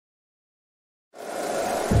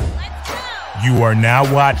You are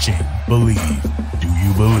now watching Bleav. Do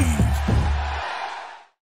you believe?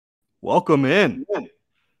 Welcome in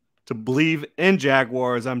to Bleav in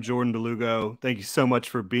Jaguars. I'm Jordan Lugo. Thank you so much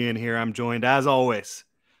for being here. I'm joined, as always,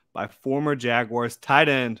 by former Jaguars tight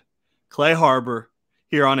end Clay Harbor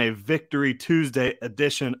here on a Victory Tuesday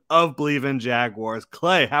edition of Bleav in Jaguars.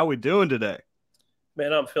 Clay, how we doing today?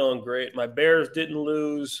 Man, I'm feeling great. My Bears didn't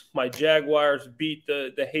lose. My Jaguars beat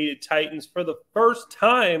the hated Titans for the first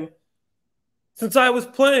time since I was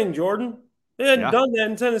playing, Jordan. They hadn't done that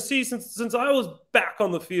in Tennessee since I was back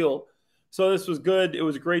on the field. So this was good. It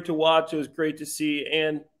was great to watch. It was great to see.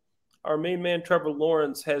 And our main man, Trevor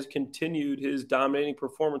Lawrence, has continued his dominating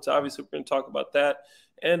performance. Obviously, we're going to talk about that.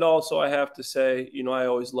 And also, I have to say, I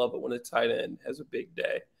always love it when a tight end has a big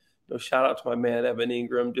day. Shout out to my man, Evan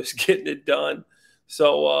Ingram, just getting it done.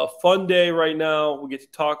 So fun day right now. We get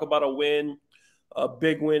to talk about a win, a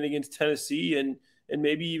big win against Tennessee, and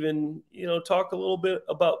maybe even, talk a little bit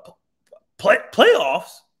about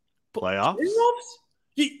playoffs. Playoffs?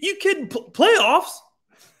 You kidding? Playoffs?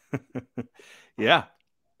 Yeah.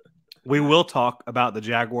 We will talk about the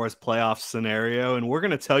Jaguars playoff scenario, and we're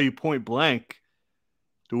going to tell you point blank,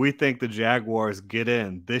 do we think the Jaguars get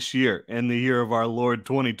in this year, in the year of our Lord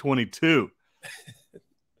 2022?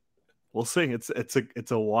 We'll see.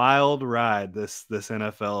 It's a wild ride, this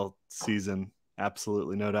NFL season.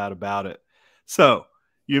 Absolutely, no doubt about it. So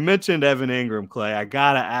you mentioned Evan Ingram, Clay. I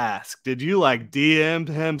gotta ask, did you DM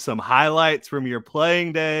him some highlights from your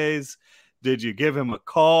playing days? Did you give him a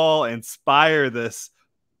call, inspire this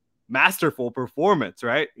masterful performance,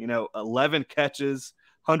 right? 11 catches,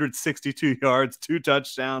 162 yards, 2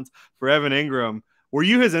 touchdowns for Evan Ingram. Were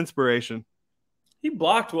you his inspiration? He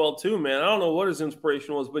blocked well too, man. I don't know what his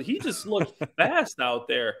inspiration was, but he just looked fast out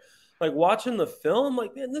there. Like watching the film,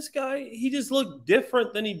 man, this guy, he just looked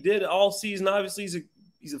different than he did all season. Obviously,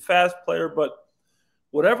 he's a fast player, but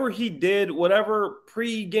whatever he did, whatever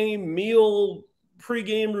pre-game meal,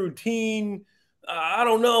 pre-game routine, I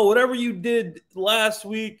don't know, whatever you did last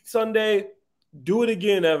week, Sunday, do it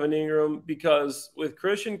again, Evan Ingram, because with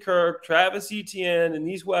Christian Kirk, Travis Etienne, and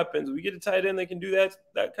these weapons, we get a tight end that can do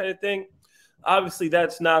that kind of thing. Obviously,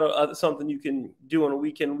 that's not something you can do on a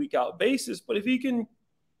week-in, week-out basis. But if he can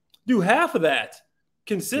do half of that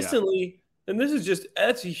consistently, then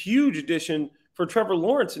that's a huge addition for Trevor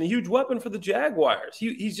Lawrence and a huge weapon for the Jaguars.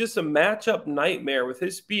 He's just a matchup nightmare with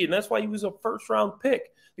his speed, and that's why he was a first-round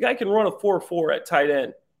pick. The guy can run a 4.4 at tight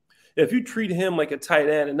end. If you treat him like a tight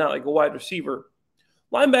end and not like a wide receiver,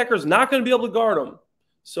 linebacker's not going to be able to guard him.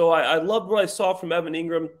 So I loved what I saw from Evan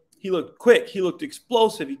Ingram. He looked quick. He looked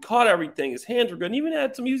explosive. He caught everything. His hands were good.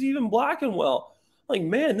 And he was even blocking well.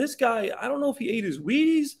 Man, this guy, I don't know if he ate his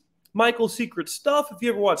Wheaties, Michael's secret stuff, if you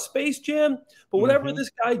ever watched Space Jam, but whatever this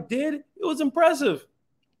guy did, it was impressive.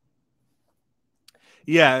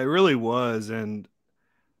 Yeah, it really was. And,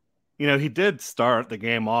 he did start the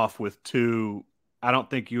game off with 2, I don't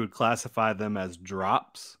think you would classify them as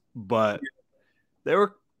drops, but they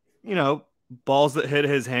were, balls that hit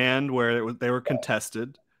his hand where they were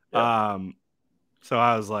contested. Yeah. So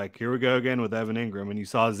I was like, here we go again with Evan Ingram. And you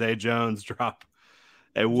saw Zay Jones drop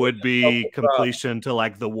a would-be completion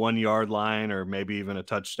to the 1 yard line or maybe even a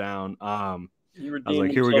touchdown. I was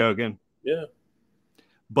like, here we go again. Yeah.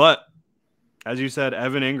 But as you said,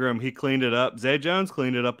 Evan Ingram, he cleaned it up. Zay Jones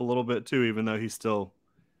cleaned it up a little bit too, even though he still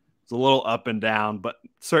was a little up and down, but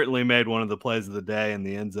certainly made one of the plays of the day in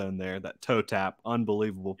the end zone there. That toe tap,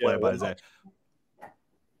 unbelievable play by Zay.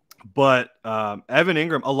 But Evan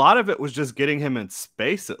Ingram, a lot of it was just getting him in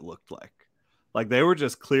space, it looked like. They were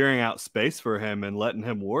just clearing out space for him and letting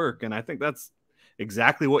him work. And I think that's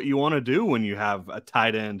exactly what you want to do when you have a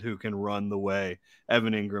tight end who can run the way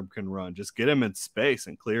Evan Ingram can run. Just get him in space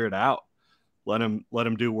and clear it out. Let him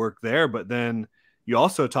do work there. But then you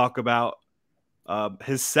also talk about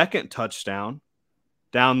his second touchdown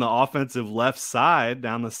down the offensive left side,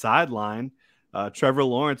 down the sideline. Trevor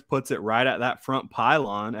Lawrence puts it right at that front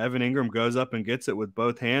pylon. Evan Ingram goes up and gets it with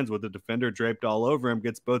both hands with the defender draped all over him,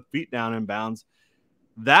 gets both feet down in bounds.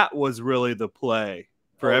 That was really the play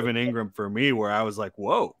for Evan Ingram for me, where I was like,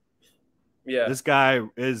 whoa. Yeah. This guy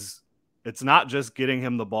it's not just getting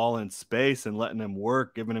him the ball in space and letting him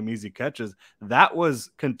work, giving him easy catches. That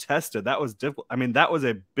was contested. That was difficult. I mean, that was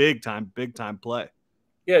a big time play.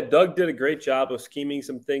 Yeah, Doug did a great job of scheming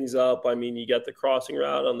some things up. I mean, you got the crossing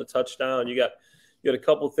route on the touchdown. You got a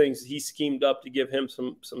couple of things he schemed up to give him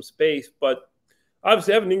some space. But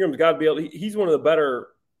obviously, Evan Ingram's got to be able. He's one of the better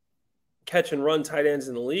catch and run tight ends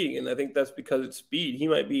in the league, and I think that's because it's speed. He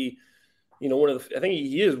might be, I think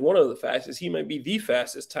he is one of the fastest. He might be the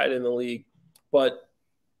fastest tight end in the league. But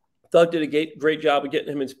Doug did a great job of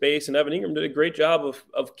getting him in space, and Evan Ingram did a great job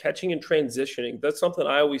of catching and transitioning. That's something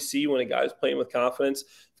I always see when a guy's playing with confidence.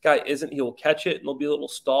 If a guy isn't, he'll catch it, and there'll be a little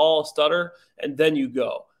stall, stutter, and then you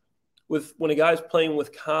go. When a guy's playing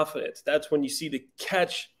with confidence, that's when you see the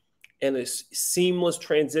catch and this seamless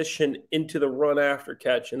transition into the run after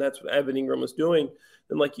catch, and that's what Evan Ingram was doing.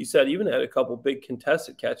 And like you said, even had a couple big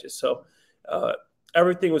contested catches. So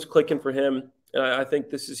everything was clicking for him. And I think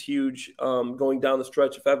this is huge going down the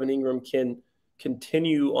stretch. If Evan Ingram can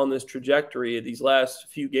continue on this trajectory of these last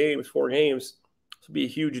few games, 4 games, this will be a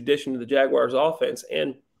huge addition to the Jaguars offense.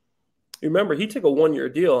 And remember, he took a 1-year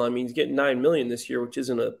deal. I mean, he's getting $9 million this year, which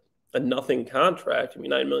isn't a nothing contract. I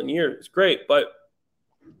mean, $9 million a year is great. But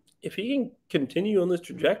if he can continue on this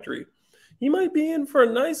trajectory, he might be in for a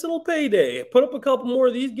nice little payday. Put up a couple more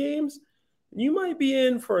of these games, and you might be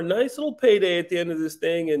in for a nice little payday at the end of this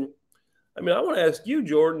thing. And I mean, I want to ask you,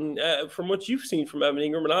 Jordan, from what you've seen from Evan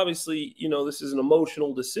Ingram, and obviously, this is an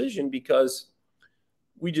emotional decision because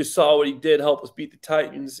we just saw what he did help us beat the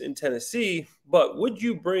Titans in Tennessee. But would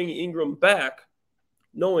you bring Ingram back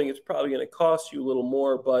knowing it's probably going to cost you a little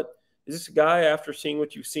more? But is this a guy, after seeing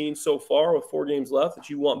what you've seen so far with 4 games left, that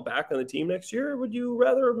you want back on the team next year? Or would you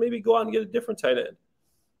rather maybe go out and get a different tight end?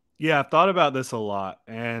 Yeah, I've thought about this a lot.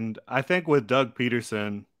 And I think with Doug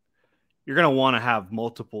Peterson, you're going to want to have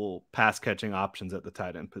multiple pass catching options at the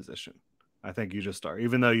tight end position. I think you just are.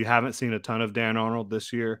 Even though you haven't seen a ton of Dan Arnold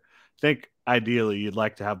this year, I think ideally you'd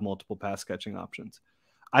like to have multiple pass catching options.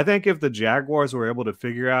 I think if the Jaguars were able to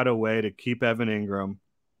figure out a way to keep Evan Ingram,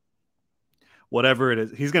 whatever it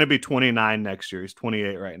is, he's going to be 29 next year. He's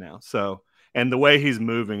 28 right now. So, and the way he's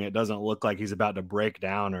moving, it doesn't look like he's about to break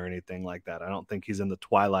down or anything like that. I don't think he's in the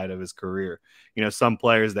twilight of his career. Some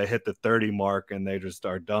players, they hit the 30 mark and they just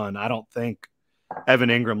are done. I don't think Evan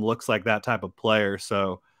Ingram looks like that type of player.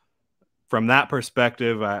 So from that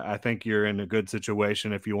perspective, I think you're in a good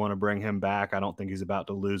situation if you want to bring him back. I don't think he's about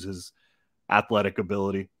to lose his athletic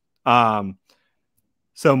ability. So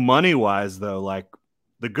money-wise, though, like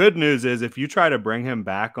the good news is if you try to bring him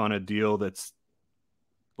back on a deal that's,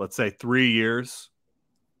 let's say 3 years,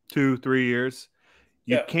 2-3 years,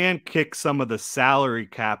 you can kick some of the salary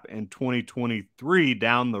cap in 2023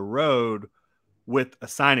 down the road with a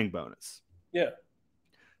signing bonus. Yeah.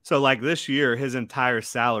 So like this year, his entire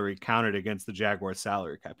salary counted against the Jaguars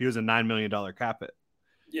salary cap. He was a $9 million cap hit.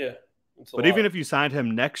 Yeah. But even if you signed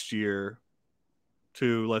him next year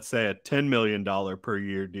to, let's say, a $10 million per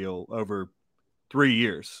year deal over 3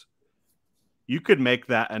 years, you could make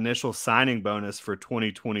that initial signing bonus for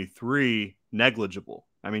 2023 negligible.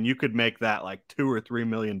 I mean, you could make that like $2 or $3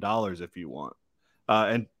 million if you want.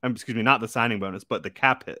 And excuse me, not the signing bonus, but the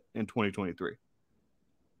cap hit in 2023.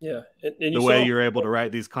 Yeah. And the way you're able to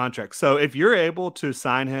write these contracts. So if you're able to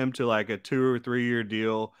sign him to like a 2 or 3 year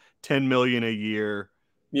deal, $10 million a year,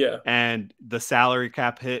 and the salary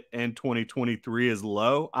cap hit in 2023 is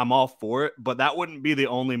low, I'm all for it. But that wouldn't be the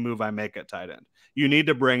only move I make at tight end. You need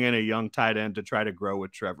to bring in a young tight end to try to grow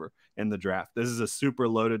with Trevor in the draft. This is a super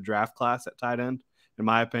loaded draft class at tight end, in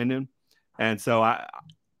my opinion. And so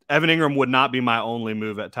Evan Ingram would not be my only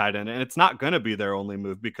move at tight end. And it's not going to be their only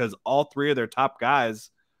move because all 3 of their top guys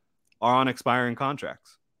are on expiring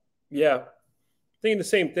contracts. Yeah. Thinking the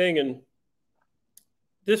same thing. And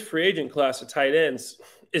this free agent class of tight ends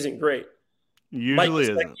isn't great. Usually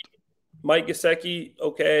isn't. Mike Gesicki,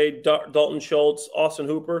 okay. Dalton Schultz, Austin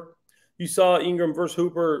Hooper. You saw Ingram versus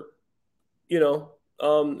Hooper,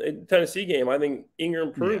 in Tennessee game. I think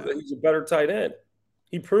Ingram proved that he's a better tight end.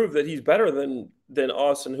 He proved that he's better than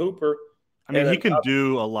Austin Hooper. I mean, he can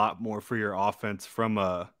do a lot more for your offense from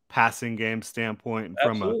a passing game standpoint and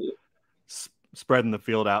from a spreading the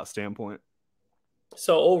field out standpoint.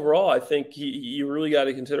 So overall, I think you really got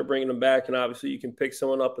to consider bringing him back. And obviously you can pick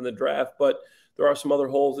someone up in the draft, but there are some other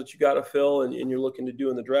holes that you got to fill and you're looking to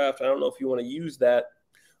do in the draft. I don't know if you want to use that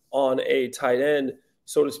on a tight end,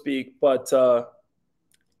 so to speak, but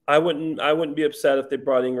I wouldn't be upset if they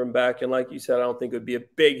brought Ingram back. And like you said, I don't think it would be a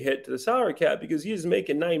big hit to the salary cap because he is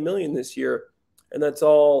making $9 million this year, and that's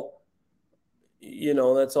all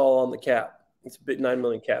on the cap. It's a big $9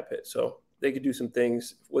 million cap hit, so they could do some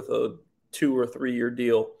things with a 2 or 3 year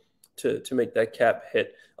deal to make that cap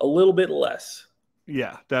hit a little bit less.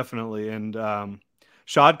 Yeah, definitely. And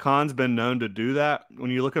Shad Khan's been known to do that. When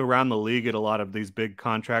you look around the league at a lot of these big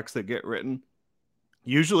contracts that get written,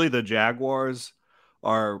 usually the Jaguars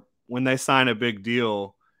are, when they sign a big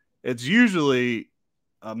deal, it's usually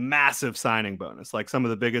a massive signing bonus, like some of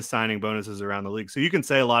the biggest signing bonuses around the league. So you can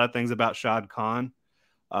say a lot of things about Shad Khan,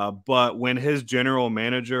 but when his general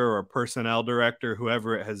manager or personnel director,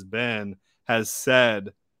 whoever it has been, has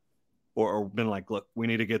said or been like, look, we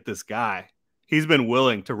need to get this guy. He's been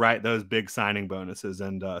willing to write those big signing bonuses.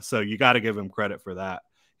 And so you got to give him credit for that.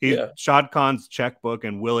 Shad Khan's checkbook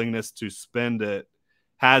and willingness to spend it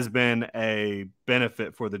has been a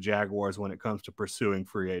benefit for the Jaguars when it comes to pursuing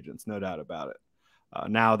free agents. No doubt about it.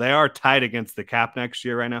 Now, they are tight against the cap next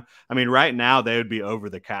year right now. I mean, right now, they would be over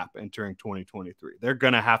the cap entering 2023. They're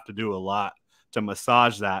going to have to do a lot to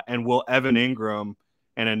massage that. And will Evan Ingram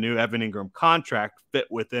and a new Evan Ingram contract fit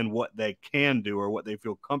within what they can do or what they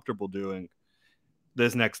feel comfortable doing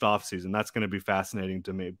this next offseason? That's going to be fascinating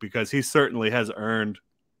to me because he certainly has earned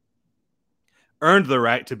the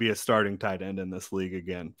right to be a starting tight end in this league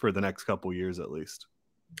again for the next couple years at least.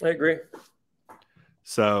 I agree.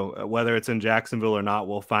 So whether it's in Jacksonville or not,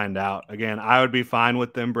 we'll find out. Again, I would be fine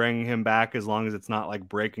with them bringing him back as long as it's not like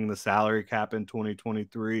breaking the salary cap in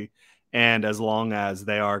 2023 and as long as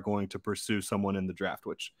they are going to pursue someone in the draft,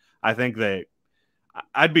 which I think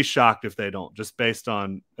I'd be shocked if they don't, just based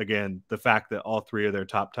on, again, the fact that all three of their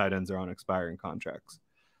top tight ends are on expiring contracts.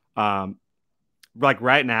 Like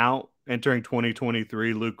right now, entering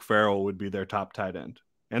 2023, Luke Farrell would be their top tight end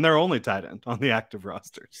and their only tight end on the active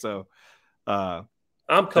roster. So,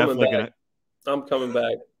 I'm coming back. I'm coming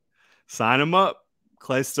back. Sign him up.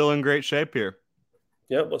 Clay's still in great shape here.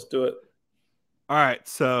 Yep, let's do it. All right,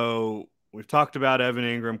 so we've talked about Evan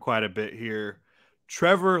Ingram quite a bit here.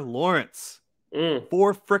 Trevor Lawrence, 4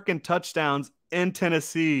 freaking touchdowns in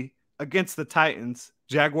Tennessee against the Titans,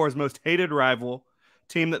 Jaguars' most hated rival,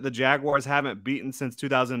 team that the Jaguars haven't beaten since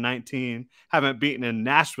 2019, haven't beaten in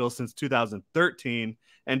Nashville since 2013.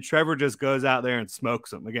 And Trevor just goes out there and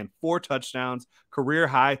smokes them. Again, 4 touchdowns, career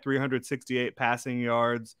high 368 passing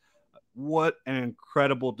yards. What an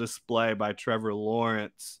incredible display by Trevor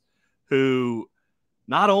Lawrence, who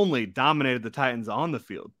not only dominated the Titans on the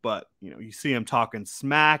field, but you see him talking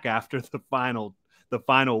smack after the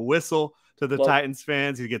final whistle to the Titans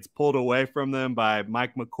fans. He gets pulled away from them by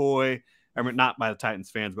Mike McCoy. I mean, not by the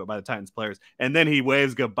Titans fans, but by the Titans players. And then he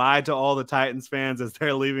waves goodbye to all the Titans fans as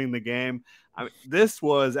they're leaving the game. I mean, this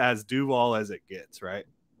was as Duval as it gets, right?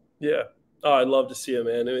 Yeah. Oh, I'd love to see him,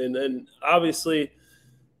 man. And obviously,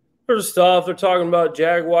 first off, they're talking about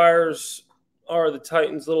Jaguars are the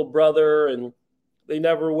Titans' little brother, and they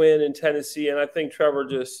never win in Tennessee. And I think Trevor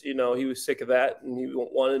just, he was sick of that, and he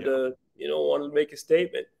wanted to make a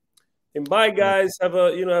statement. And bye, guys. Have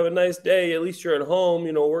a nice day. At least you're at home.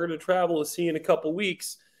 We're going to travel to see you in a couple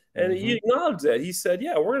weeks. And he acknowledged that. He said,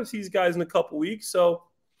 yeah, we're going to see these guys in a couple weeks. So,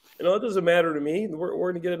 it doesn't matter to me. We're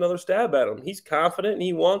going to get another stab at him. He's confident, and he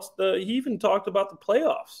even talked about the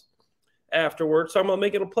playoffs afterwards, talking about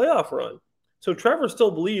making a playoff run. So Trevor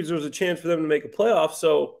still believes there's a chance for them to make a playoff.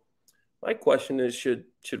 So my question is, should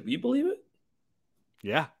we believe it?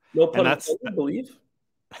 Yeah. No pun intended, Bleav.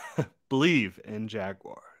 Bleav in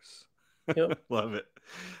Jaguars. Yep. Love it.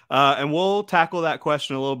 And we'll tackle that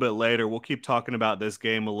question a little bit later. We'll keep talking about this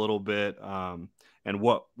game a little bit and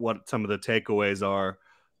what some of the takeaways are.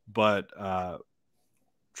 But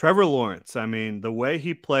Trevor Lawrence, I mean, the way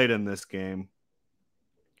he played in this game,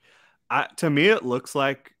 to me, it looks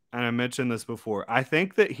like, and I mentioned this before, I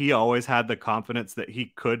think that he always had the confidence that he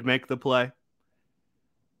could make the play.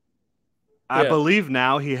 I believe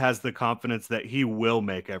now he has the confidence that he will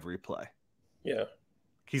make every play. Yeah.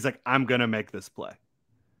 He's like, I'm going to make this play.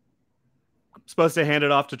 I'm supposed to hand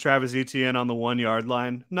it off to Travis Etienne on the 1-yard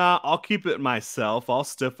line. Nah, I'll keep it myself. I'll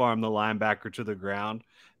stiff arm the linebacker to the ground,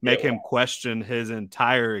 make him question his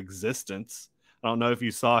entire existence. I don't know if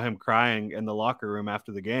you saw him crying in the locker room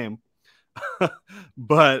after the game.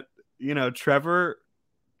 But, Trevor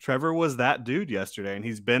was that dude yesterday, and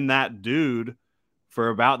he's been that dude for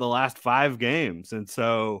about the last 5 games. And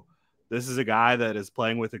so this is a guy that is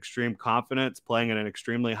playing with extreme confidence, playing at an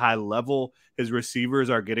extremely high level. His receivers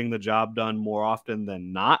are getting the job done more often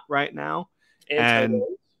than not right now. And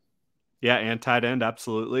tight end,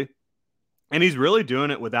 absolutely. And he's really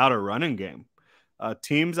doing it without a running game.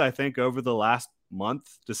 Teams, I think, over the last month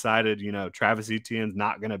decided, Travis Etienne's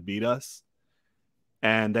not going to beat us.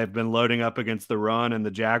 And they've been loading up against the run, and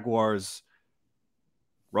the Jaguars'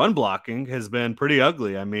 run blocking has been pretty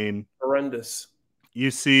ugly. I mean, horrendous. You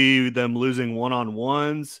see them losing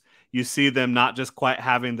one-on-ones. You see them not just quite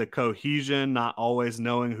having the cohesion, not always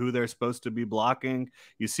knowing who they're supposed to be blocking.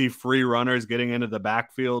 You see free runners getting into the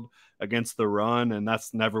backfield against the run, and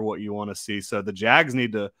that's never what you want to see. So the Jags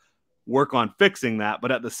need to work on fixing that.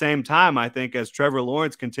 But at the same time, I think as Trevor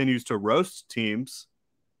Lawrence continues to roast teams,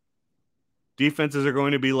 defenses are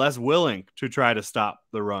going to be less willing to try to stop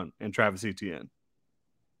the run and Travis Etienne.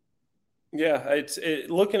 Yeah,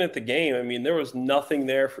 looking at the game, I mean, there was nothing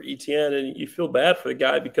there for Etienne, and you feel bad for the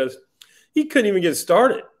guy because he couldn't even get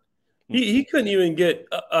started. He couldn't even get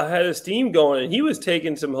ahead of steam going, and he was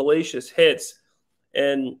taking some hellacious hits,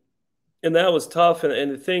 and that was tough.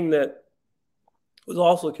 And the thing that was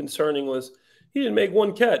also concerning was he didn't make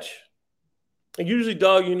one catch. Like usually,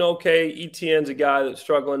 Doug, okay, ETN's a guy that's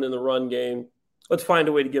struggling in the run game. Let's find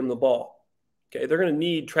a way to give him the ball. Okay, they're going to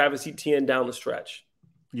need Travis Etienne down the stretch.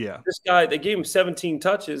 Yeah. This guy, they gave him 17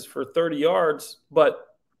 touches for 30 yards, but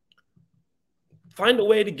find a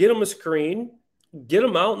way to get him a screen, get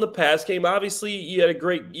him out in the pass game. Obviously, you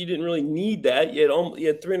didn't really need that. You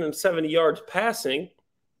had 370 yards passing,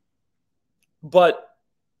 but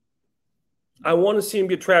I want to see him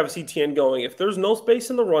get Travis Etienne going. If there's no space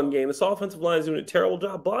in the run game, this offensive line is doing a terrible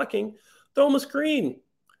job blocking, throw him a screen.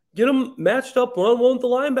 Get him matched up one-on-one with the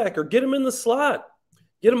linebacker. Get him in the slot.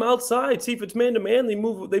 Get him outside. See if it's man-to-man. They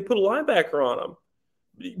put a linebacker on him.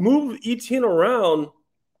 Move Etienne around.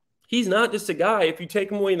 He's not just a guy, if you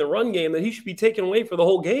take him away in the run game, that he should be taken away for the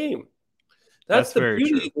whole game. That's the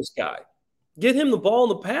beauty of this guy. Get him the ball in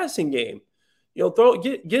the passing game.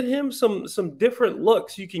 Get him some different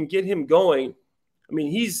looks. You can get him going.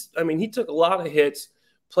 He took a lot of hits,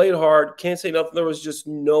 played hard, can't say nothing. There was just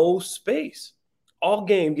no space. All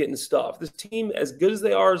game getting stuff. This team, as good as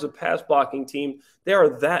they are as a pass blocking team, they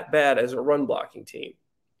are that bad as a run blocking team.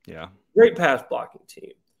 Yeah. Great pass blocking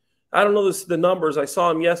team. I don't know the numbers. I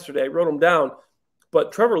saw them yesterday. I wrote them down.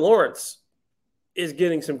 But Trevor Lawrence is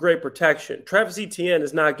getting some great protection. Travis Etienne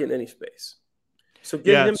is not getting any space. So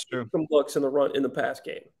get him some looks in the pass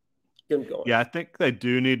game. Get him going. Yeah, I think they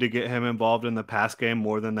do need to get him involved in the pass game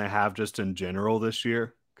more than they have just in general this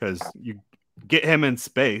year, because you get him in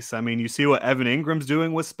space. You see what Evan Ingram's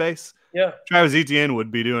doing with space. Yeah. Travis Etienne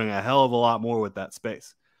would be doing a hell of a lot more with that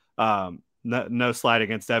space. No slight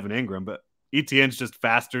against Evan Ingram, but Etienne's just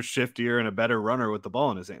faster, shiftier, and a better runner with the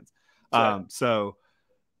ball in his hands. So,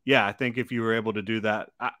 yeah, I think if you were able to do that,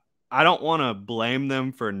 I don't want to blame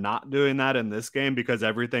them for not doing that in this game, because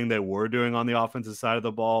everything they were doing on the offensive side of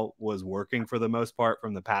the ball was working for the most part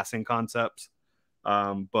from the passing concepts.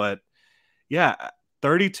 But, yeah,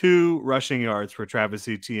 32 rushing yards for Travis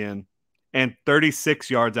Etienne and 36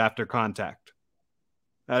 yards after contact.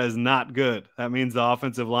 That is not good. That means the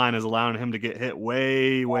offensive line is allowing him to get hit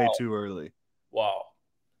way too early. Wow.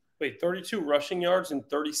 Wait, 32 rushing yards and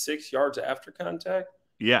 36 yards after contact?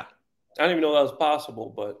 Yeah. I didn't even know that was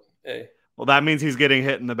possible, but hey. Well, that means he's getting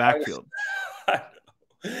hit in the backfield.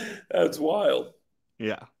 That's wild.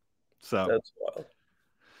 Yeah. So that's wild.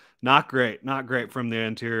 Not great. Not great from the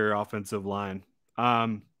interior offensive line.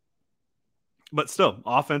 But still,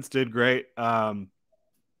 offense did great.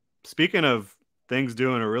 Speaking of things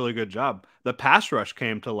doing a really good job, the pass rush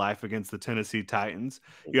came to life against the Tennessee Titans.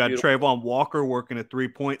 You had Trayvon Walker working a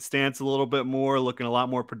three-point stance a little bit more, looking a lot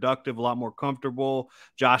more productive, a lot more comfortable.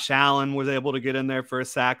 Josh Allen was able to get in there for a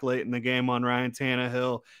sack late in the game on Ryan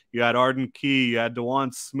Tannehill. You had Arden Key. You had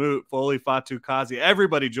DeJuan Smoot, Foley Fatukasi.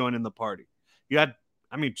 Everybody joining the party. You had,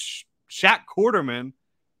 Shaq Quarterman,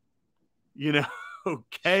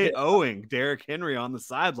 KOing Derrick Henry on the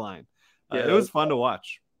sideline. It was fun to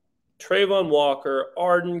watch. Trayvon Walker,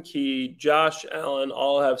 Arden Key, Josh Allen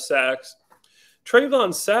all have sacks.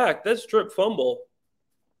 Trayvon's sack, that strip fumble,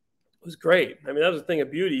 was great. That was a thing of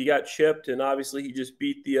beauty. He got chipped, and obviously he just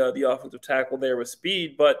beat the offensive tackle there with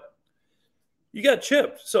speed, but you got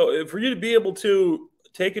chipped. So for you to be able to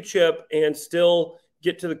take a chip and still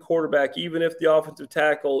get to the quarterback, even if the offensive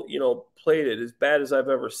tackle, played it as bad as I've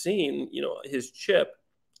ever seen, his chip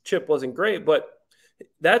wasn't great, but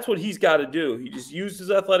that's what he's got to do. He just used his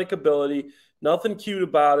athletic ability, nothing cute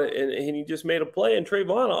about it, and he just made a play. And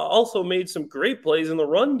Trayvon also made some great plays in the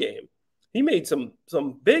run game. He made some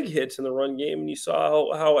big hits in the run game, and you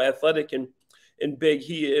saw how athletic and big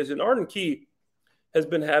he is. And Arden Key has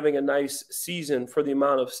been having a nice season for the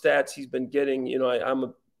amount of stats he's been getting. I'm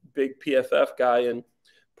a big PFF guy, and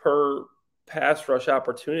per pass rush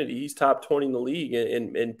opportunity, he's top 20 in the league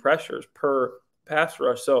in pressures per pass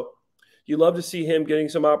rush. So you love to see him getting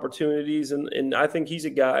some opportunities, and I think he's a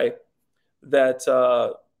guy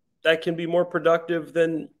that can be more productive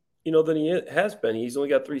than he has been. He's only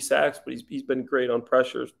got 3 sacks, but he's been great on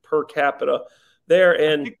pressures per capita there.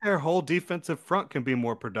 And I think their whole defensive front can be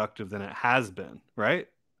more productive than it has been, right?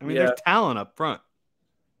 There's talent up front.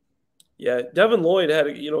 Yeah, Devin Lloyd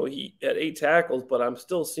he had 8 tackles, but I'm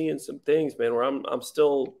still seeing some things, man, where I'm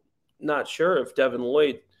still not sure if Devin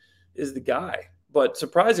Lloyd is the guy. But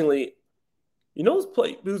surprisingly,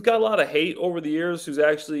 who's got a lot of hate over the years, who's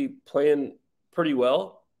actually playing pretty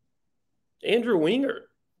well? Andrew Winger.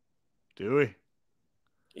 Do we?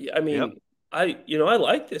 Yeah, I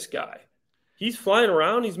like this guy. He's flying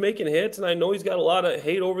around, he's making hits, and I know he's got a lot of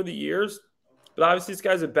hate over the years, but obviously this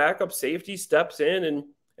guy's a backup safety, steps in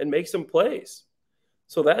and makes some plays.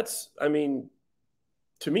 So that's, I mean,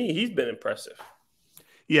 to me, he's been impressive.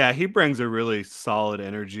 Yeah, he brings a really solid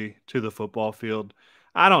energy to the football field.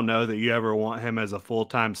 I don't know that you ever want him as a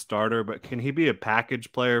full-time starter, but can he be a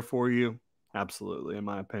package player for you? Absolutely, in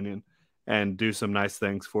my opinion, and do some nice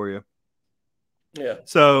things for you. Yeah.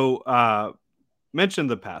 So, mention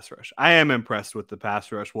the pass rush. I am impressed with the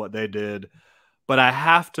pass rush, what they did, but I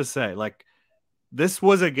have to say, like, this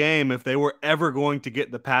was a game, if they were ever going to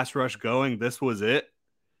get the pass rush going, this was it,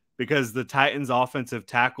 because the Titans' offensive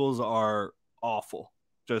tackles are awful.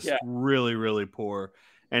 Just really, really poor.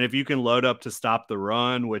 And if you can load up to stop the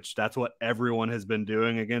run, which that's what everyone has been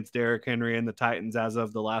doing against Derrick Henry and the Titans as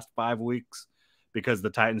of the last 5 weeks, because the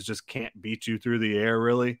Titans just can't beat you through the air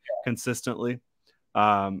really consistently,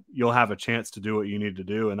 you'll have a chance to do what you need to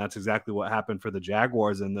do. And that's exactly what happened for the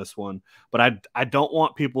Jaguars in this one. But I don't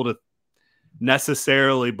want people to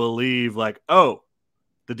necessarily believe like, oh,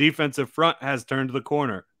 the defensive front has turned the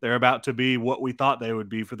corner. They're about to be what we thought they would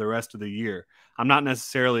be for the rest of the year. I'm not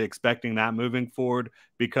necessarily expecting that moving forward,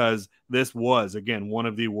 because this was, again, one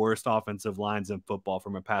of the worst offensive lines in football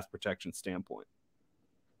from a pass protection standpoint.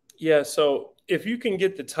 Yeah, so if you can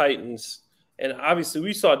get the Titans, and obviously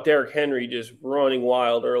we saw Derrick Henry just running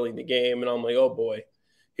wild early in the game, and I'm like, oh boy,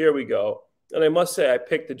 here we go. And I must say, I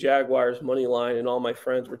picked the Jaguars money line, and all my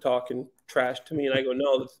friends were talking trash to me, and I go,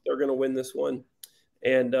 no, they're going to win this one.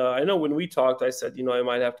 And I know when we talked, I said, I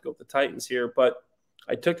might have to go with the Titans here, but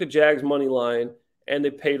I took the Jags money line, and they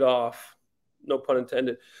paid off. No pun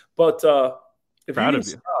intended. But if Proud you of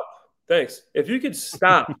can you. stop, thanks. If you could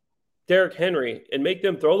stop Derrick Henry and make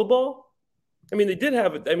them throw the ball, I mean, they did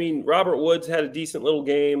have it. I mean, Robert Woods had a decent little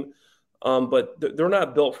game, but they're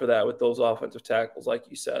not built for that with those offensive tackles, like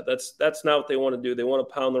you said. That's not what they want to do. They want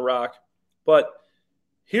to pound the rock. But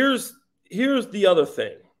here's the other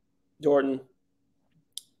thing, Jordan.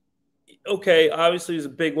 Okay, obviously it's a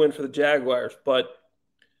big win for the Jaguars, but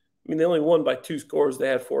I mean, they only won by 2 scores. They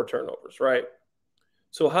had 4 turnovers, right?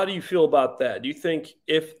 So how do you feel about that? Do you think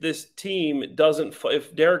if this team doesn't –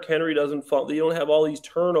 if Derrick Henry doesn't – they don't have all these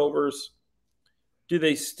turnovers, do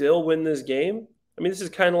they still win this game? I mean, this is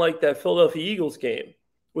kind of like that Philadelphia Eagles game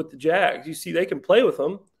with the Jags. You see, they can play with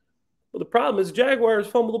them. But the problem is the Jaguars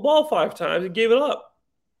fumbled the ball 5 times and gave it up.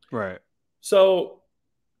 Right. So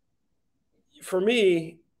for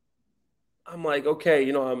me – I'm like, okay,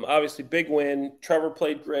 I'm obviously big win. Trevor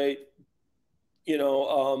played great. They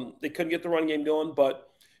couldn't get the run game going, but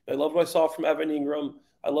I loved what I saw from Evan Ingram.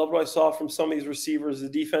 I loved what I saw from some of these receivers. The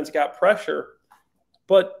defense got pressure.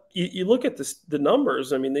 But you look at the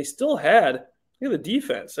numbers. I mean, they still had – look at the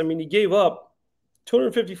defense. I mean, he gave up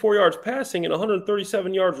 254 yards passing and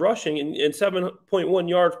 137 yards rushing and 7.1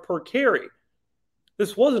 yards per carry.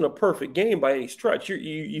 This wasn't a perfect game by any stretch.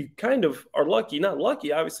 You kind of are lucky, not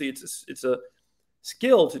lucky. Obviously, it's a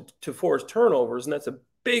skill to force turnovers, and that's a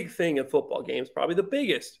big thing in football games, probably the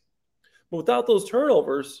biggest. But without those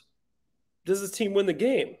turnovers, does this team win the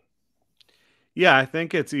game? Yeah, I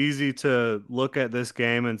think it's easy to look at this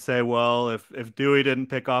game and say, well, if Dewey didn't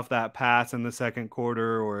pick off that pass in the second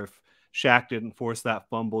quarter, or if Shaq didn't force that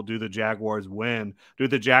fumble, do the Jaguars win? Do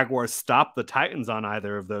the Jaguars stop the Titans on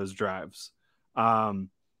either of those drives?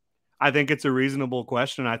 I think it's a reasonable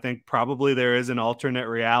question. I think probably there is an alternate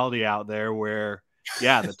reality out there where,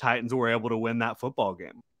 the Titans were able to win that football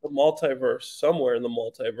game. The multiverse, somewhere in the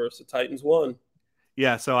multiverse, the Titans won.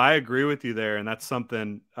 Yeah, so I agree with you there, and that's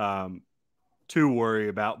something to worry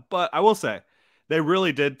about. But I will say, they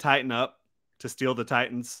really did tighten up, to steal the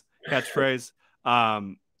Titans catchphrase,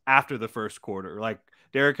 after the first quarter. Like,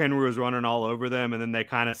 Derrick Henry was running all over them, and then they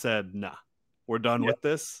kind of said, nah, we're done with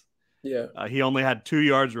this. Yeah. He only had 2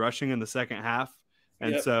 yards rushing in the second half.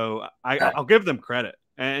 And so I'll give them credit.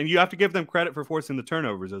 And you have to give them credit for forcing the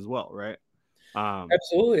turnovers as well, right?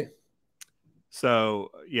 Absolutely. So,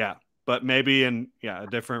 but maybe in a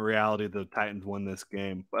different reality, the Titans won this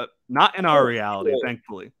game. But not in our reality,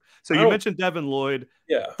 thankfully. So you mentioned Devin Lloyd.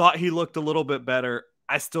 Yeah. Thought he looked a little bit better.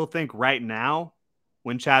 I still think right now,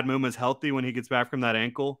 when Chad Muma's healthy, when he gets back from that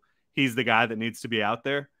ankle, he's the guy that needs to be out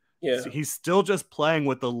there. Yeah. So he's still just playing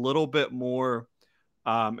with a little bit more,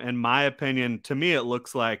 in my opinion. To me, it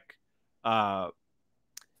looks like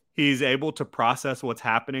he's able to process what's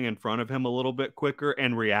happening in front of him a little bit quicker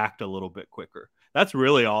and react a little bit quicker. That's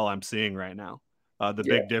really all I'm seeing right now. The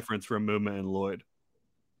big difference from Muma and Lloyd.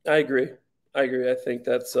 I agree. I think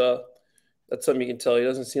that's something you can tell. He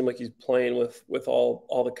doesn't seem like he's playing with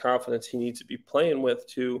all the confidence he needs to be playing with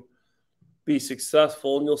to be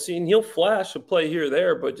successful. And you'll see, and he'll flash a play here or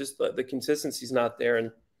there, but just the consistency's not there.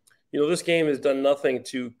 And This game has done nothing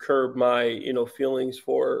to curb my, feelings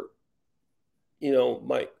for,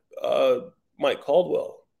 Mike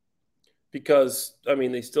Caldwell, because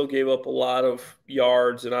they still gave up a lot of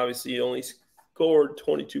yards, and obviously only scored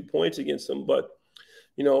 22 points against them. But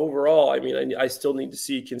overall, I still need to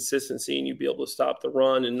see consistency, and you be able to stop the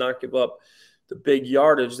run and not give up the big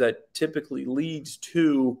yardage that typically leads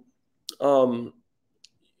to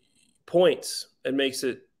points and makes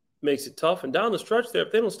it tough. And down the stretch there,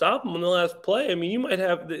 if they don't stop them on the last play, you might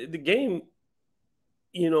have the game,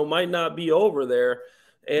 might not be over there.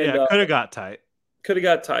 And yeah, could have got tight. Could have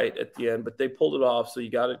got tight at the end, but they pulled it off. So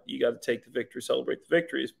you got to take the victory, celebrate the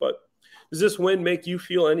victories. But does this win make you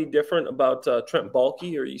feel any different about Trent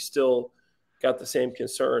Baalke, or you still got the same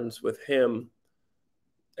concerns with him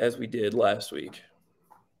as we did last week?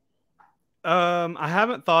 I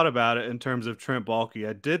haven't thought about it in terms of Trent Baalke.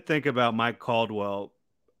 I did think about Mike Caldwell.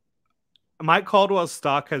 Mike Caldwell's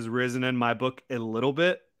stock has risen in my book a little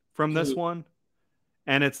bit from this one,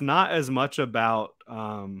 and it's not as much about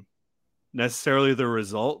necessarily the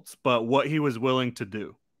results, but what he was willing to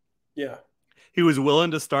do. Yeah. He was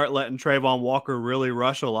willing to start letting Trayvon Walker really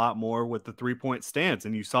rush a lot more with the 3-point stance,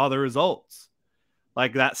 and you saw the results.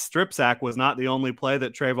 Like, that strip sack was not the only play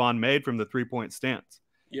that Trayvon made from the 3-point stance.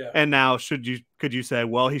 Yeah. And now could you say,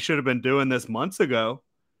 well, he should have been doing this months ago?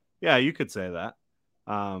 Yeah, you could say that.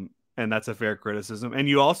 And that's a fair criticism. And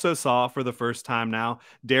you also saw for the first time now,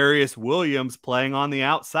 Darius Williams playing on the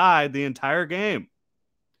outside the entire game.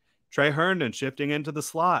 Trey Herndon shifting into the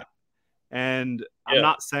slot. And I'm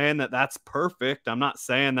not saying that that's perfect. I'm not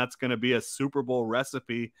saying that's going to be a Super Bowl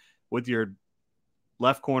recipe with your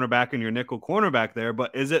left cornerback and your nickel cornerback there.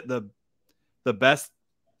 But is it the best,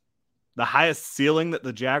 the highest ceiling that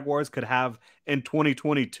the Jaguars could have in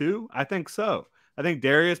 2022? I think so. I think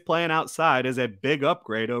Darius playing outside is a big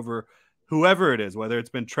upgrade over whoever it is, whether it's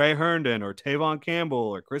been Trey Herndon or Tavon Campbell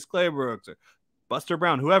or Chris Claybrooks or Buster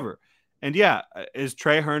Brown, whoever. And yeah, is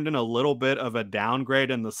Trey Herndon a little bit of a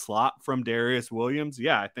downgrade in the slot from Darius Williams?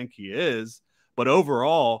 Yeah, I think he is. But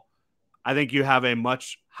overall, I think you have a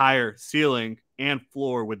much higher ceiling and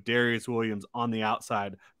floor with Darius Williams on the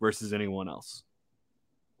outside versus anyone else.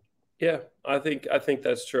 Yeah, I think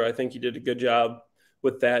that's true. I think you did a good job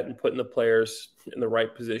with that and putting the players in the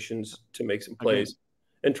right positions to make some plays.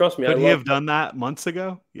 And trust me, could he have done that months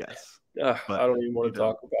ago? Yes. I don't even want to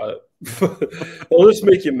talk about it. It'll just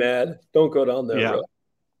make you mad. Don't go down there, bro.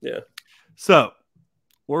 Yeah. So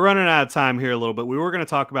we're running out of time here a little bit. We were going to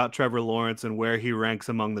talk about Trevor Lawrence and where he ranks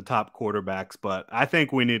among the top quarterbacks, but I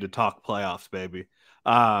think we need to talk playoffs, baby.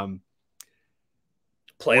 Playoffs?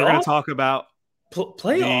 We're going to talk about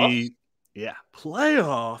playoffs.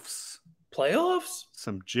 Playoffs. Playoffs?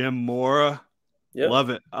 Some Jim Mora. Yep. Love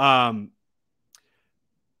it.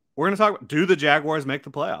 We're going to talk about, do the Jaguars make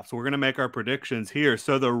the playoffs? We're going to make our predictions here.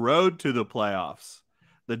 So the road to the playoffs,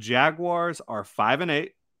 the Jaguars are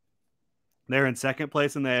 5-8. They're in second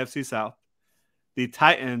place in the AFC South. The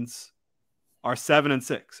Titans are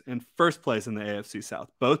 7-6 in first place in the AFC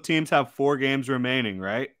South. Both teams have 4 games remaining,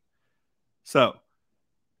 right? So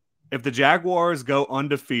if the Jaguars go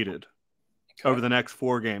undefeated over the next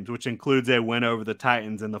 4 games, which includes a win over the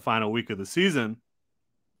Titans in the final week of the season,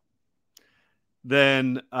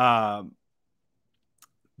 then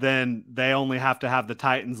they only have to have the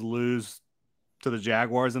Titans lose to the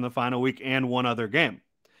Jaguars in the final week and one other game.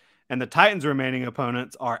 And the Titans' remaining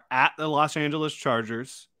opponents are at the Los Angeles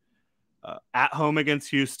Chargers, at home against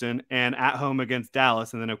Houston, and at home against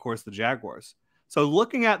Dallas, and then, of course, the Jaguars. So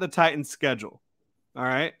looking at the Titans' schedule, all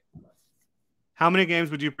right, how many games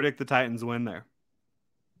would you predict the Titans win there?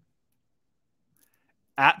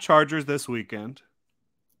 At Chargers this weekend.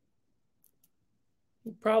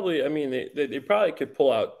 Probably, they probably could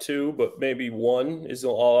pull out 2, but maybe 1 is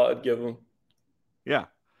all I'd give them. Yeah.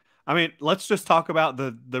 Let's just talk about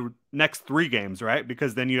the next 3 games, right?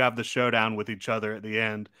 Because then you have the showdown with each other at the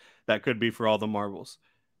end that could be for all the marbles.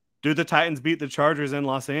 Do the Titans beat the Chargers in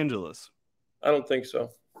Los Angeles? I don't think so.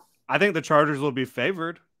 I think the Chargers will be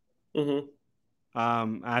favored. Mm-hmm.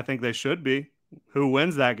 I think they should be. Who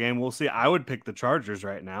wins that game? We'll see. I would pick the Chargers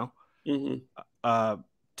right now. Mm-hmm.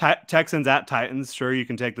 Texans at Titans. Sure, you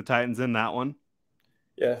can take the Titans in that one.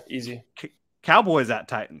 Yeah, easy. Cowboys at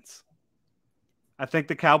Titans. I think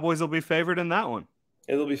the Cowboys will be favored in that one.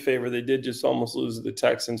 It'll be favored. They did just almost lose to the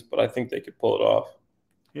Texans, but I think they could pull it off.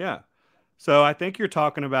 Yeah. So I think you're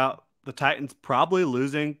talking about the Titans probably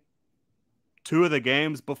losing 2 of the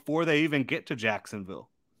games before they even get to Jacksonville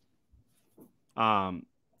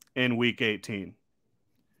in week 18.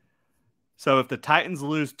 So if the Titans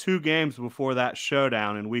lose 2 games before that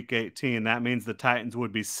showdown in week 18, that means the Titans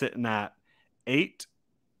would be sitting at 8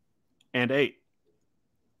 and 8.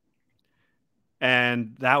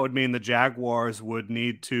 And that would mean the Jaguars would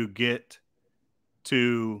need to get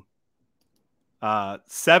to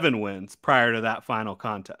 7 wins prior to that final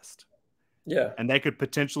contest. Yeah. And they could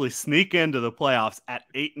potentially sneak into the playoffs at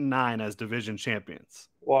 8 and 9 as division champions.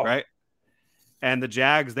 Wow. Right? And the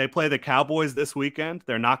Jags, they play the Cowboys this weekend.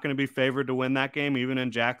 They're not going to be favored to win that game, even in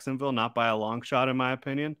Jacksonville, not by a long shot, in my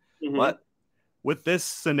opinion. Mm-hmm. But with this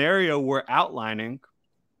scenario we're outlining,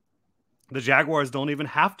 the Jaguars don't even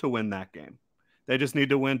have to win that game. They just need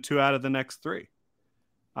to win 2 out of the next 3.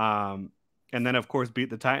 And then, of course, beat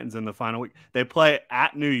the Titans in the final week. They play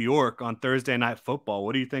at New York on Thursday Night Football.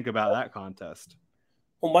 What do you think about that contest?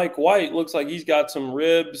 Well, Mike White looks like he's got some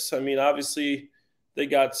ribs. I mean, obviously, they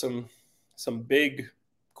got some big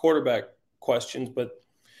quarterback questions, but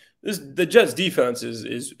the Jets defense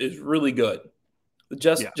is really good. The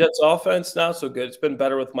Jets offense, not so good. It's been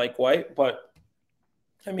better with Mike White, but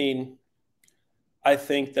I mean, I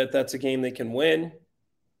think that's a game they can win.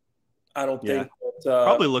 I don't think that,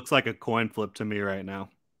 probably looks like a coin flip to me right now.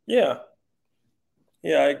 Yeah,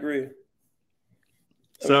 I agree.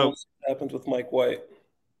 So we'll see what happens with Mike White.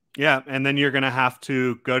 Yeah, and then you're going to have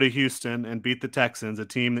to go to Houston and beat the Texans, a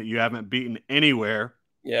team that you haven't beaten anywhere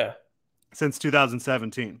since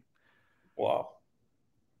 2017. Wow.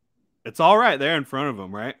 It's all right there in front of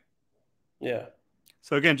them, right? Yeah.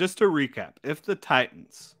 So again, just to recap, if the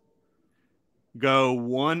Titans go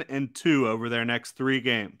 1-2 over their next 3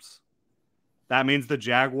 games, that means the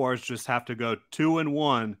Jaguars just have to go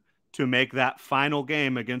 2-1 to make that final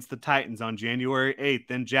game against the Titans on January 8th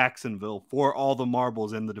in Jacksonville for all the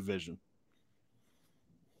marbles in the division.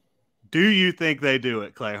 Do you think they do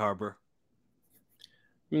it, Clay Harbor?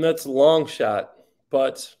 I mean, that's a long shot,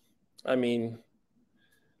 but I mean,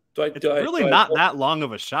 it's really not that long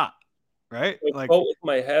of a shot, right? Like, vote with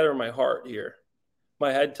my head or my heart here.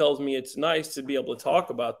 My head tells me it's nice to be able to talk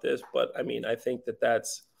about this, but I mean, I think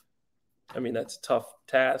that's a tough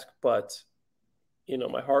task, but you know,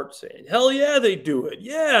 my heart's saying, hell yeah, they do it.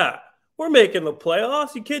 Yeah, we're making the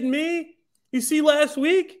playoffs. You kidding me? You see last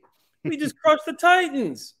week? We just crushed the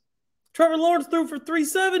Titans. Trevor Lawrence threw for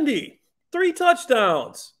 370, 3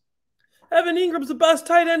 touchdowns. Evan Ingram's the best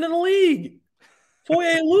tight end in the league.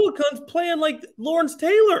 Foye Oluokun's playing like Lawrence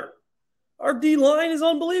Taylor. Our D-line is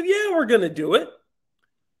unbelievable. Yeah, we're going to do it.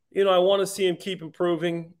 You know, I want to see him keep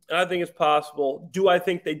improving, and I think it's possible. Do I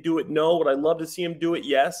think they do it? No. Would I love to see him do it?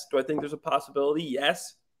 Yes. Do I think there's a possibility?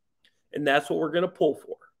 Yes. And that's what we're going to pull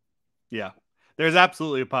for. Yeah, there's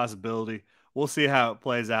absolutely a possibility. We'll see how it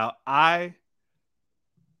plays out. I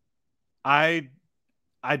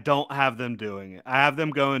don't have them doing it. I have them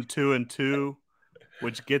going 2-2,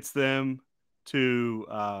 which gets them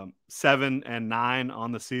to 7 and 9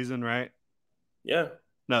 on the season, right? Yeah.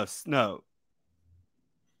 No.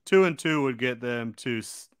 2-2 would get them to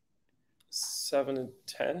 7 and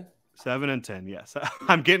 10. 7 and 10. Yes,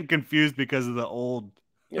 I'm getting confused because of the old,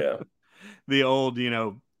 the old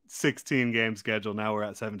 16 game schedule. Now we're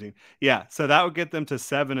at 17. Yeah, so that would get them to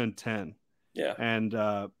 7 and 10. Yeah, and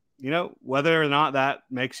whether or not that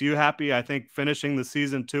makes you happy, I think finishing the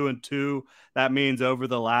season 2-2, that means over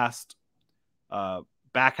the last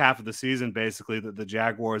back half of the season, basically, that the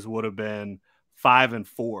Jaguars would have been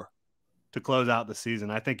 5-4 to close out the season.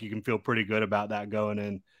 I think you can feel pretty good about that going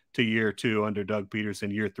into year 2 under Doug Peterson,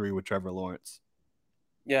 year 3 with Trevor Lawrence.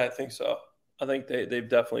 Yeah, I think so. I think they've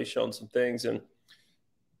definitely shown some things. And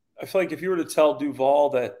I feel like if you were to tell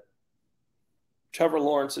Duval that Trevor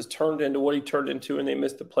Lawrence has turned into what he turned into and they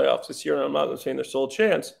missed the playoffs this year, and I'm not saying there's still a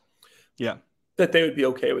chance, that they would be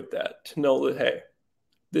okay with that, to know that, hey,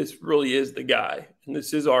 this really is the guy, and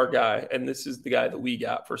this is our guy, and this is the guy that we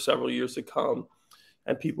got for several years to come.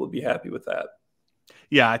 And people would be happy with that.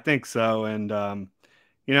 Yeah, I think so. And,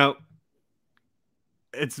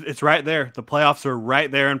 it's right there. The playoffs are right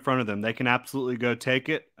there in front of them. They can absolutely go take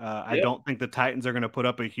it. I don't think the Titans are going to put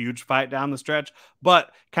up a huge fight down the stretch.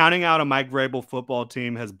 But counting out a Mike Vrabel football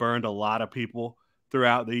team has burned a lot of people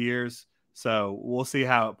throughout the years. So we'll see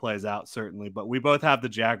how it plays out, certainly. But we both have the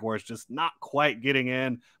Jaguars just not quite getting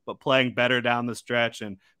in, but playing better down the stretch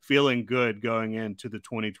and feeling good going into the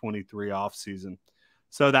 2023 offseason.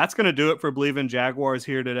 So that's going to do it for Bleav in Jaguars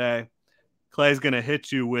here today. Clay's going to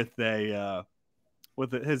hit you with his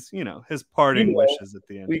parting wishes at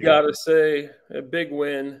the end. We got to say a big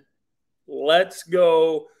win. Let's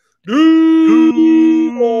go. Duval.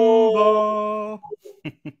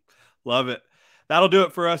 Love it. That'll do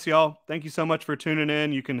it for us, y'all. Thank you so much for tuning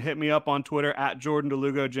in. You can hit me up on Twitter at Jordan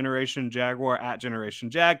DeLugo, Generation Jaguar, at Generation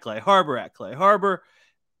Jag, Clay Harbor, at Clay Harbor,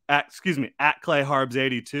 at Clay Harbs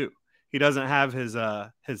 82. he doesn't have his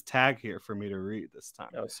tag here for me to read this time.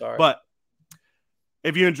 Oh, sorry. But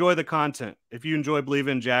if you enjoy the content, if you enjoy Bleav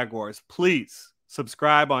in Jaguars, please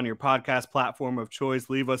subscribe on your podcast platform of choice.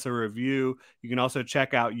 Leave us a review. You can also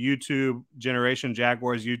check out YouTube, Generation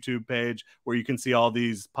Jaguars YouTube page, where you can see all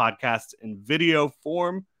these podcasts in video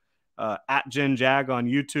form, at Gen Jag on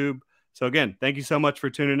YouTube. So again, thank you so much for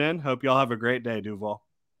tuning in. Hope y'all have a great day, Duval.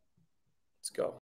 Let's go.